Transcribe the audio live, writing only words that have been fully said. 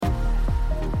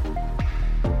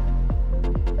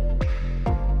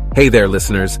Hey there,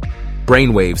 listeners.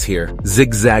 BrainWaves here,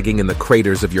 zigzagging in the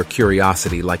craters of your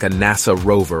curiosity like a NASA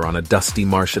rover on a dusty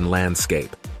Martian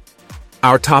landscape.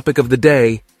 Our topic of the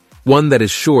day, one that is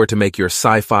sure to make your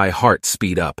sci-fi heart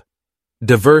speed up.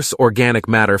 Diverse organic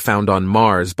matter found on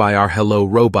Mars by our Hello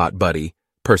Robot buddy,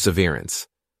 Perseverance.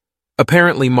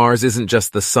 Apparently, Mars isn't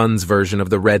just the sun's version of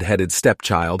the red-headed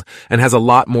stepchild and has a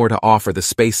lot more to offer the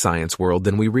space science world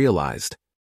than we realized.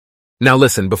 Now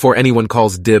listen, before anyone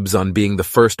calls dibs on being the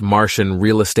first Martian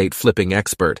real estate flipping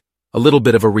expert, a little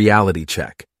bit of a reality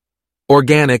check.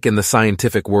 Organic in the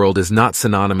scientific world is not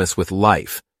synonymous with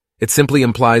life. It simply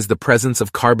implies the presence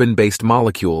of carbon-based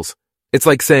molecules. It's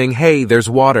like saying, hey, there's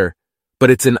water,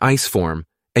 but it's in ice form,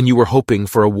 and you were hoping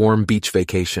for a warm beach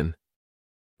vacation.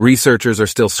 Researchers are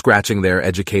still scratching their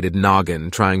educated noggin,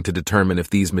 trying to determine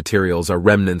if these materials are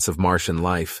remnants of Martian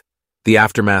life, the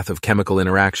aftermath of chemical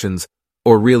interactions,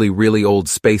 or really old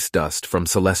space dust from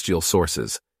celestial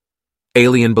sources.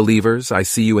 Alien believers, I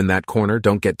see you in that corner,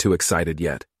 don't get too excited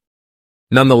yet.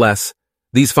 Nonetheless,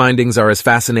 these findings are as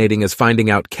fascinating as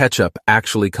finding out ketchup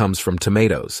actually comes from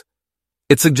tomatoes.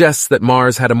 It suggests that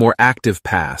Mars had a more active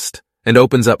past and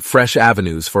opens up fresh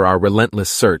avenues for our relentless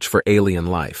search for alien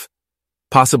life.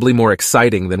 Possibly more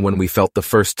exciting than when we felt the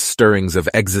first stirrings of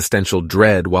existential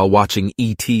dread while watching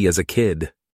E.T. as a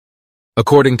kid.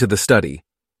 According to the study,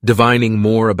 divining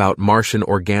more about Martian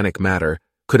organic matter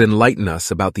could enlighten us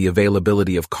about the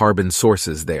availability of carbon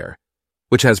sources there,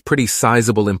 which has pretty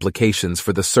sizable implications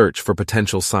for the search for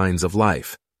potential signs of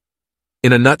life.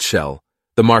 In a nutshell,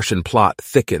 the Martian plot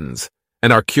thickens,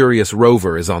 and our curious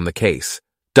rover is on the case,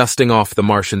 dusting off the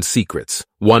Martian secrets,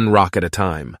 one rock at a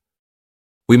time.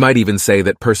 We might even say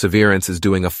that Perseverance is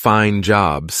doing a fine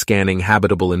job scanning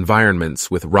habitable environments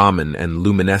with Raman and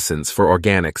luminescence for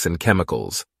organics and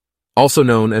chemicals, also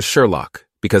known as Sherlock,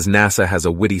 because NASA has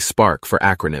a witty spark for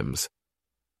acronyms.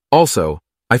 Also,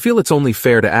 I feel it's only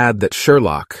fair to add that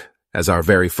Sherlock, as our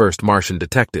very first Martian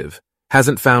detective,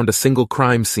 hasn't found a single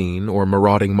crime scene or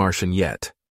marauding Martian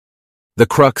yet. The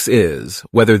crux is,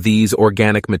 whether these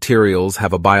organic materials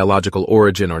have a biological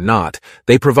origin or not,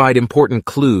 they provide important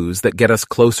clues that get us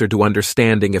closer to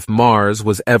understanding if Mars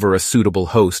was ever a suitable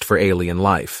host for alien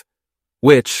life.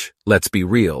 Which, let's be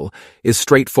real, is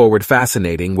straightforward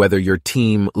fascinating whether you're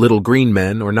team Little Green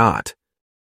Men or not.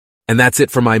 And that's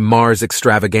it for my Mars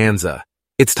extravaganza.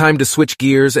 It's time to switch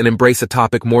gears and embrace a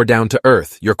topic more down to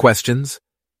earth. Your questions?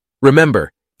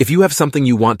 Remember, if you have something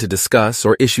you want to discuss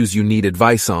or issues you need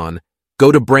advice on,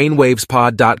 go to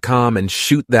brainwavespod.com and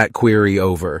shoot that query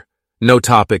over. No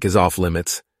topic is off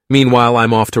limits. Meanwhile,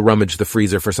 I'm off to rummage the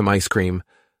freezer for some ice cream.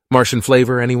 Martian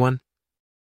flavor, anyone?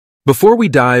 Before we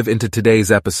dive into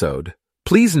today's episode,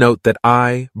 please note that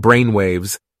I,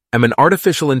 BrainWaves, am an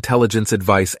artificial intelligence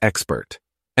advice expert,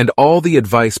 and all the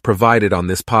advice provided on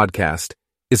this podcast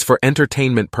is for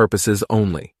entertainment purposes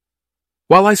only.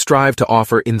 While I strive to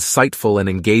offer insightful and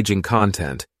engaging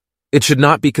content, it should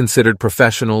not be considered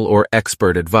professional or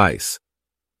expert advice.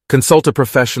 Consult a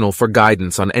professional for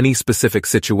guidance on any specific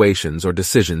situations or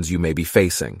decisions you may be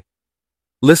facing.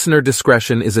 Listener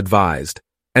discretion is advised,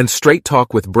 and Straight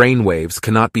Talk with BrainWaves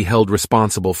cannot be held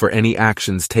responsible for any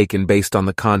actions taken based on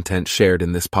the content shared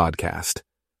in this podcast.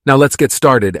 Now let's get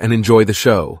started and enjoy the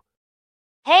show.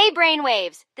 Hey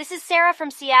BrainWaves, this is Sarah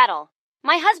from Seattle.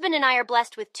 My husband and I are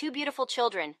blessed with two beautiful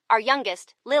children. Our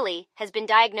youngest, Lily, has been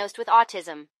diagnosed with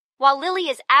autism. While Lily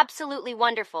is absolutely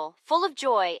wonderful, full of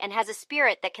joy, and has a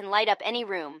spirit that can light up any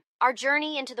room, our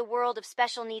journey into the world of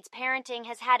special needs parenting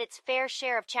has had its fair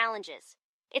share of challenges.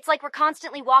 It's like we're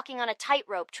constantly walking on a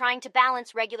tightrope trying to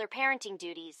balance regular parenting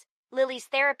duties, Lily's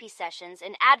therapy sessions,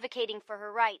 and advocating for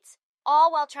her rights,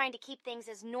 all while trying to keep things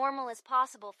as normal as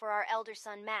possible for our elder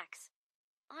son, Max.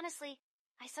 Honestly,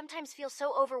 I sometimes feel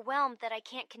so overwhelmed that I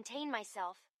can't contain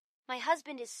myself. My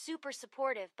husband is super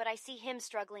supportive, but I see him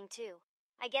struggling too.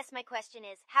 I guess my question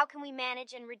is, how can we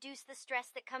manage and reduce the stress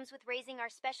that comes with raising our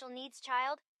special needs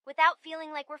child without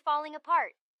feeling like we're falling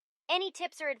apart? Any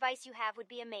tips or advice you have would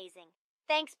be amazing.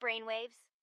 Thanks, BrainWaves.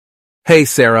 Hey,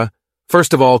 Sarah.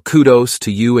 First of all, kudos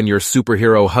to you and your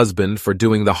superhero husband for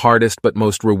doing the hardest but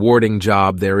most rewarding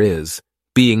job there is,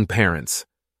 being parents.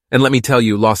 And let me tell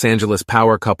you, Los Angeles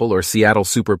power couple or Seattle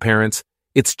super parents,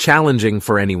 it's challenging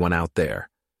for anyone out there.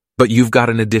 But you've got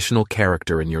an additional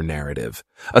character in your narrative,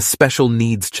 a special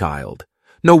needs child.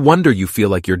 No wonder you feel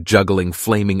like you're juggling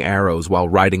flaming arrows while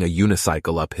riding a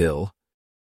unicycle uphill.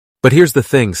 But here's the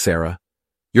thing, Sarah.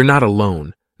 You're not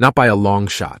alone, not by a long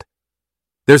shot.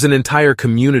 There's an entire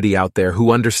community out there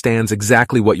who understands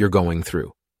exactly what you're going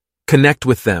through. Connect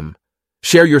with them.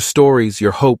 Share your stories,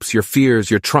 your hopes, your fears,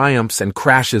 your triumphs, and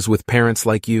crashes with parents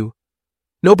like you.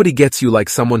 Nobody gets you like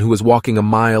someone who is walking a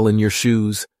mile in your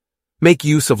shoes. Make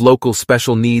use of local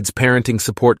special needs parenting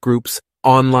support groups,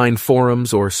 online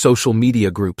forums, or social media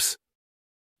groups.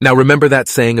 Now remember that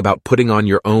saying about putting on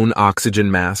your own oxygen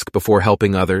mask before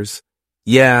helping others?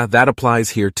 Yeah, that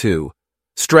applies here too.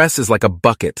 Stress is like a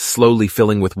bucket slowly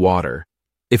filling with water.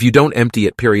 If you don't empty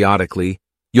it periodically,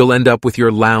 you'll end up with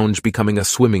your lounge becoming a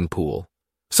swimming pool.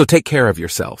 So take care of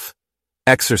yourself.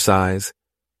 Exercise,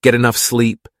 get enough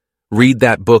sleep, read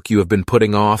that book you have been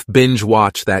putting off, binge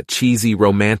watch that cheesy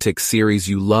romantic series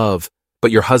you love,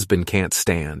 but your husband can't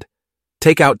stand.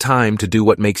 Take out time to do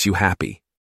what makes you happy.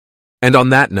 And on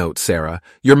that note, Sarah,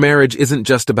 your marriage isn't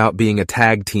just about being a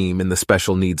tag team in the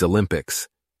Special Needs Olympics.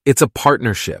 It's a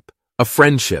partnership, a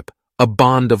friendship, a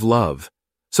bond of love.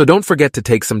 So don't forget to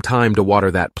take some time to water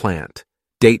that plant.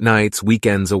 Date nights,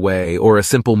 weekends away, or a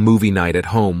simple movie night at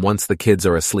home once the kids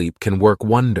are asleep can work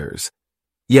wonders.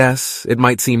 Yes, it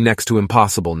might seem next to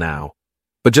impossible now.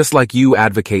 But just like you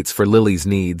advocates for Lily's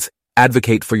needs,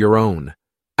 advocate for your own.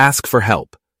 Ask for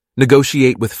help.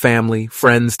 Negotiate with family,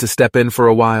 friends to step in for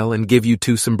a while and give you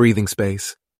two some breathing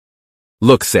space.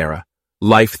 Look, Sarah,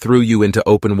 life threw you into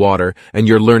open water and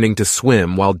you're learning to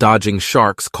swim while dodging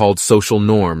sharks called social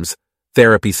norms,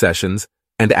 therapy sessions,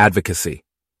 and advocacy.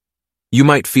 You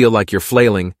might feel like you're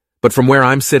flailing, but from where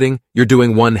I'm sitting, you're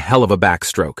doing one hell of a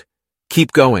backstroke.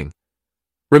 Keep going.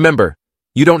 Remember,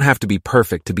 you don't have to be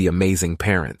perfect to be amazing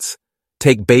parents.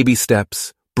 Take baby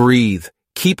steps, breathe,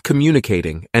 keep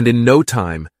communicating, and in no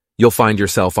time, you'll find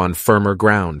yourself on firmer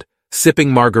ground, sipping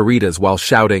margaritas while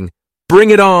shouting, "Bring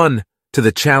it on!" to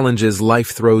the challenges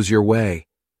life throws your way.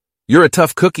 You're a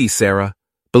tough cookie, Sarah.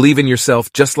 Believe in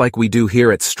yourself just like we do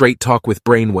here at Straight Talk with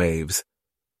BrainWaves.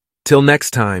 Till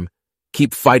next time,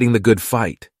 keep fighting the good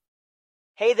fight.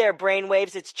 Hey there,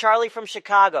 BrainWaves. It's Charlie from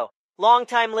Chicago.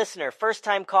 Long-time listener,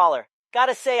 first-time caller.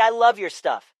 Gotta say, I love your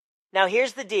stuff. Now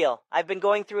here's the deal. I've been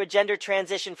going through a gender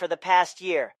transition for the past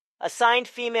year. Assigned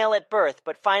female at birth,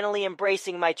 but finally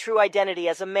embracing my true identity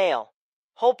as a male.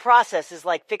 Whole process is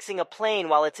like fixing a plane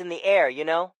while it's in the air, you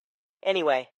know?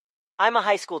 Anyway, I'm a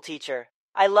high school teacher.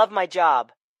 I love my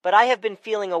job, but I have been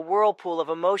feeling a whirlpool of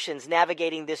emotions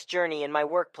navigating this journey in my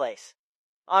workplace.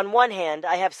 On one hand,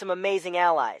 I have some amazing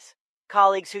allies,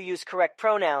 colleagues who use correct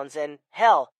pronouns, and,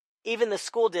 hell, even the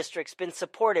school district's been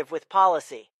supportive with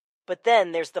policy. But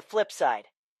then there's the flip side.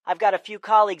 I've got a few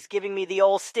colleagues giving me the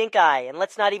old stink eye, and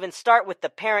let's not even start with the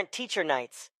parent-teacher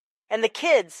nights. And the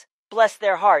kids, bless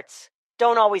their hearts,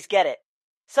 don't always get it.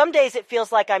 Some days it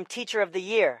feels like I'm teacher of the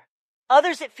year.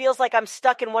 Others it feels like I'm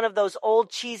stuck in one of those old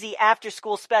cheesy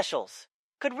after-school specials.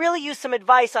 Could really use some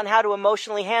advice on how to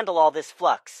emotionally handle all this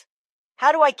flux.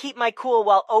 How do I keep my cool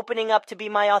while opening up to be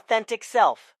my authentic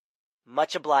self?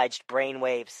 Much obliged,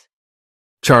 BrainWaves.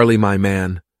 Charlie, my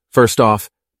man, first off,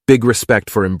 big respect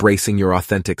for embracing your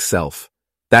authentic self.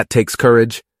 That takes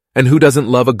courage, and who doesn't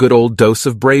love a good old dose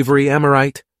of bravery, am I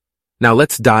right? Now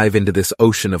let's dive into this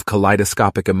ocean of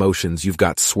kaleidoscopic emotions you've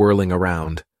got swirling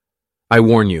around. I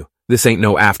warn you, this ain't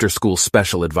no after-school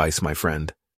special advice, my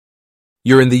friend.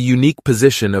 You're in the unique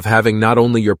position of having not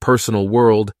only your personal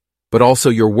world, but also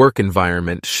your work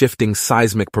environment shifting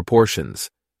seismic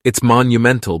proportions. It's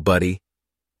monumental, buddy.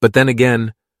 But then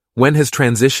again, when has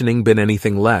transitioning been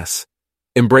anything less?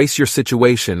 Embrace your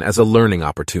situation as a learning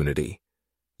opportunity.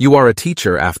 You are a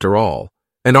teacher, after all,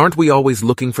 and aren't we always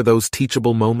looking for those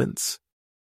teachable moments?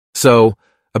 So,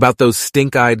 about those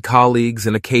stink-eyed colleagues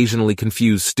and occasionally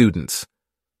confused students.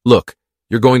 Look,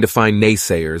 you're going to find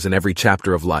naysayers in every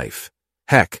chapter of life.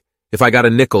 Heck, if I got a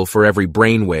nickel for every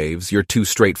BrainWaves, your too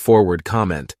straightforward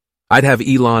comment, I'd have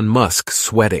Elon Musk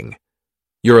sweating.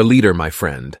 You're a leader, my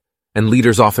friend, and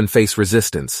leaders often face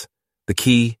resistance. The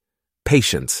key?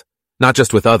 Patience. Not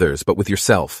just with others, but with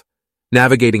yourself.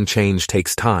 Navigating change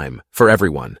takes time, for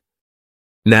everyone.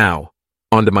 Now,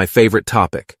 on to my favorite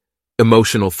topic,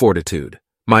 emotional fortitude.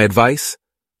 My advice?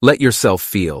 Let yourself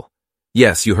feel.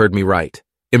 Yes, you heard me right.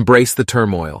 Embrace the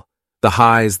turmoil. The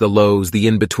highs, the lows, the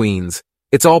in-betweens.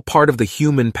 It's all part of the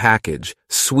human package,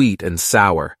 sweet and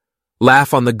sour.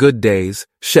 Laugh on the good days,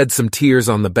 shed some tears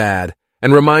on the bad,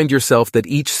 and remind yourself that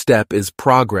each step is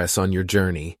progress on your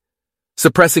journey.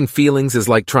 Suppressing feelings is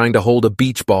like trying to hold a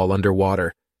beach ball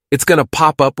underwater. It's gonna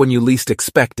pop up when you least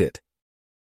expect it.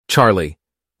 Charlie,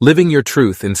 living your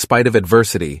truth in spite of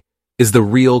adversity is the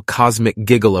real cosmic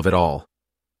giggle of it all.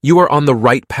 You are on the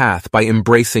right path by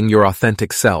embracing your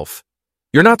authentic self.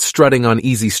 You're not strutting on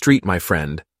easy street, my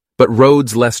friend, but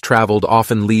roads less traveled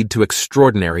often lead to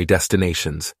extraordinary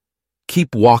destinations.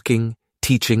 Keep walking,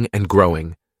 teaching, and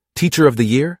growing. Teacher of the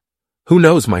year? Who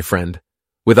knows, my friend?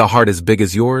 With a heart as big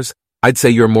as yours, I'd say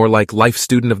you're more like life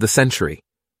student of the century.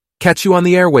 Catch you on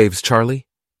the airwaves, Charlie.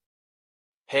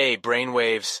 Hey,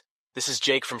 BrainWaves. This is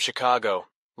Jake from Chicago.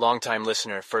 Longtime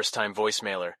listener, first-time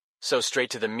voicemailer. So straight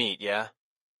to the meat, yeah?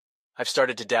 I've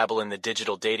started to dabble in the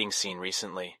digital dating scene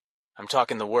recently. I'm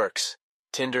talking the works.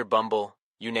 Tinder, Bumble,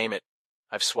 you name it.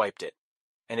 I've swiped it.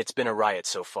 And it's been a riot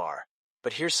so far.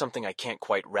 But here's something I can't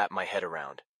quite wrap my head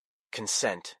around.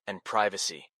 Consent and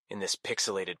privacy in this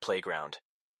pixelated playground.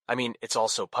 I mean, it's all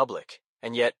so public,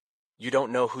 and yet you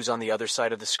don't know who's on the other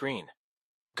side of the screen.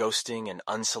 Ghosting and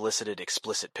unsolicited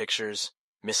explicit pictures,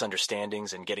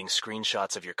 misunderstandings, and getting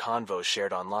screenshots of your convos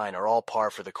shared online are all par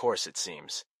for the course, it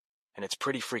seems. And it's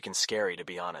pretty freaking scary, to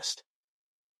be honest.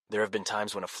 There have been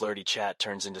times when a flirty chat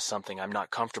turns into something I'm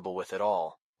not comfortable with at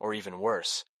all, or even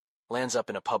worse, lands up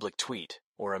in a public tweet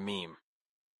or a meme.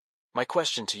 My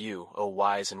question to you, oh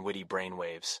wise and witty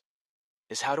brainwaves,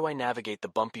 is how do I navigate the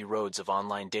bumpy roads of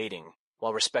online dating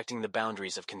while respecting the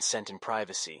boundaries of consent and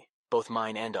privacy, both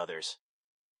mine and others?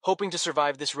 Hoping to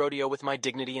survive this rodeo with my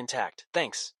dignity intact.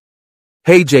 Thanks.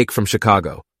 Hey, Jake from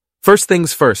Chicago. First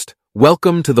things first,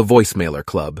 welcome to the Voicemailer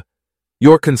Club.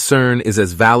 Your concern is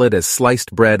as valid as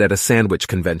sliced bread at a sandwich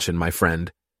convention, my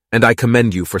friend, and I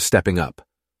commend you for stepping up.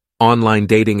 Online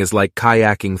dating is like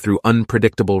kayaking through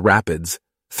unpredictable rapids,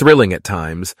 thrilling at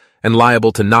times, and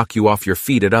liable to knock you off your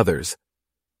feet at others.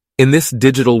 In this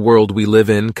digital world we live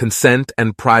in, consent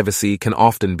and privacy can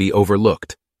often be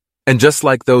overlooked. And just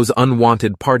like those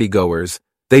unwanted partygoers,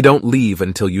 they don't leave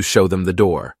until you show them the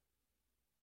door.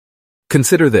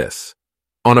 Consider this.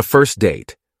 On a first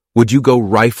date, would you go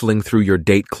rifling through your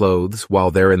date clothes while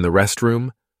they're in the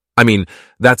restroom? I mean,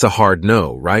 that's a hard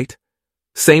no, right?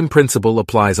 Same principle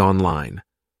applies online.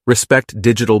 Respect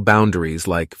digital boundaries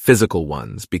like physical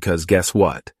ones because guess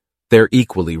what? They're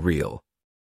equally real.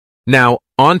 Now,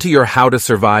 on to your how to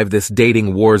survive this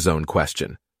dating war zone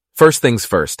question. First things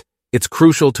first, it's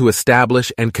crucial to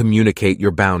establish and communicate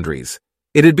your boundaries.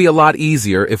 It'd be a lot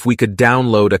easier if we could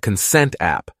download a consent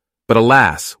app, but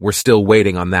alas, we're still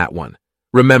waiting on that one.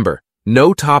 Remember,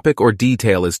 no topic or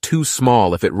detail is too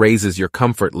small if it raises your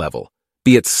comfort level.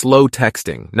 Be it slow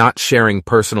texting, not sharing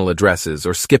personal addresses,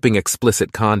 or skipping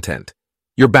explicit content.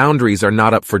 Your boundaries are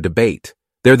not up for debate.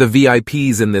 They're the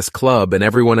VIPs in this club and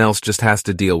everyone else just has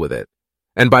to deal with it.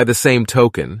 And by the same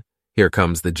token, here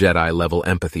comes the Jedi-level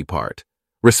empathy part.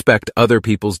 Respect other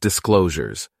people's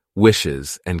disclosures,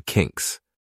 wishes, and kinks.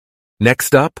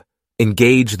 Next up,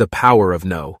 engage the power of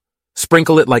no.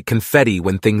 Sprinkle it like confetti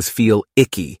when things feel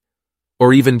icky,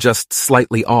 or even just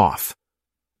slightly off.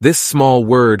 This small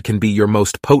word can be your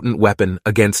most potent weapon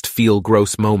against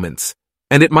feel-gross moments,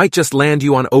 and it might just land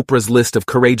you on Oprah's list of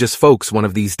courageous folks one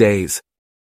of these days.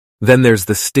 Then there's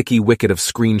the sticky wicket of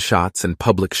screenshots and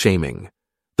public shaming,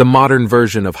 the modern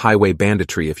version of highway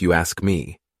banditry if you ask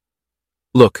me.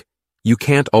 Look, you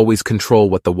can't always control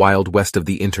what the Wild West of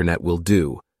the internet will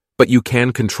do, but you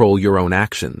can control your own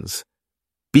actions.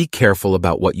 Be careful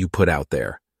about what you put out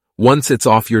there. Once it's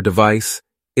off your device,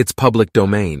 it's public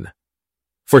domain.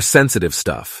 For sensitive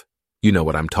stuff, you know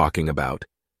what I'm talking about.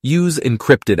 Use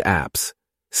encrypted apps.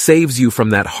 Saves you from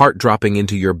that heart dropping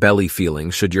into your belly feeling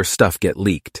should your stuff get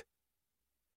leaked.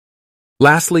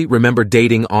 Lastly, remember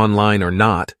dating online or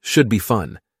not should be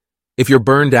fun. If you're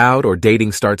burned out or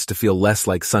dating starts to feel less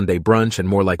like Sunday brunch and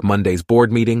more like Monday's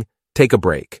board meeting, take a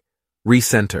break.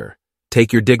 Recenter.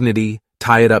 Take your dignity,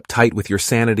 tie it up tight with your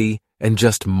sanity, and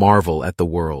just marvel at the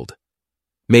world.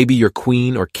 Maybe your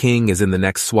queen or king is in the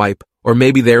next swipe, or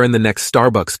maybe they're in the next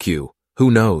Starbucks queue.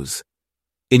 Who knows?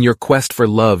 In your quest for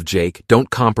love, Jake, don't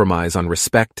compromise on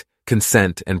respect,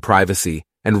 consent, and privacy,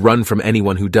 and run from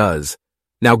anyone who does.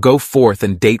 Now go forth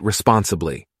and date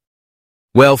responsibly.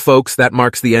 Well, folks, that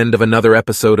marks the end of another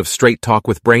episode of Straight Talk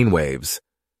with BrainWaves.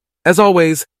 As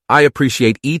always, I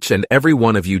appreciate each and every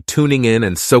one of you tuning in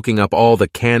and soaking up all the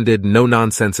candid,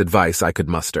 no-nonsense advice I could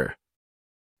muster.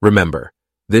 Remember,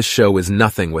 this show is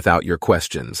nothing without your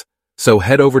questions, so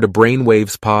head over to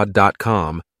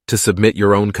brainwavespod.com to submit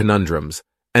your own conundrums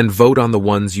and vote on the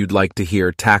ones you'd like to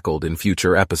hear tackled in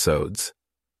future episodes.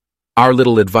 Our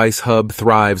little advice hub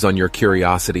thrives on your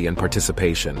curiosity and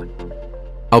participation.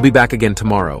 I'll be back again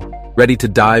tomorrow, ready to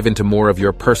dive into more of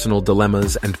your personal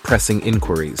dilemmas and pressing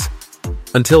inquiries.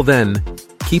 Until then,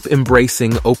 keep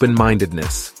embracing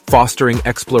open-mindedness, fostering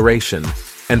exploration,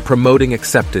 and promoting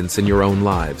acceptance in your own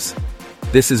lives.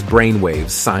 This is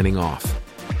BrainWaves signing off.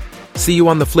 See you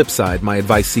on the flip side, my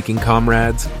advice-seeking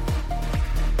comrades.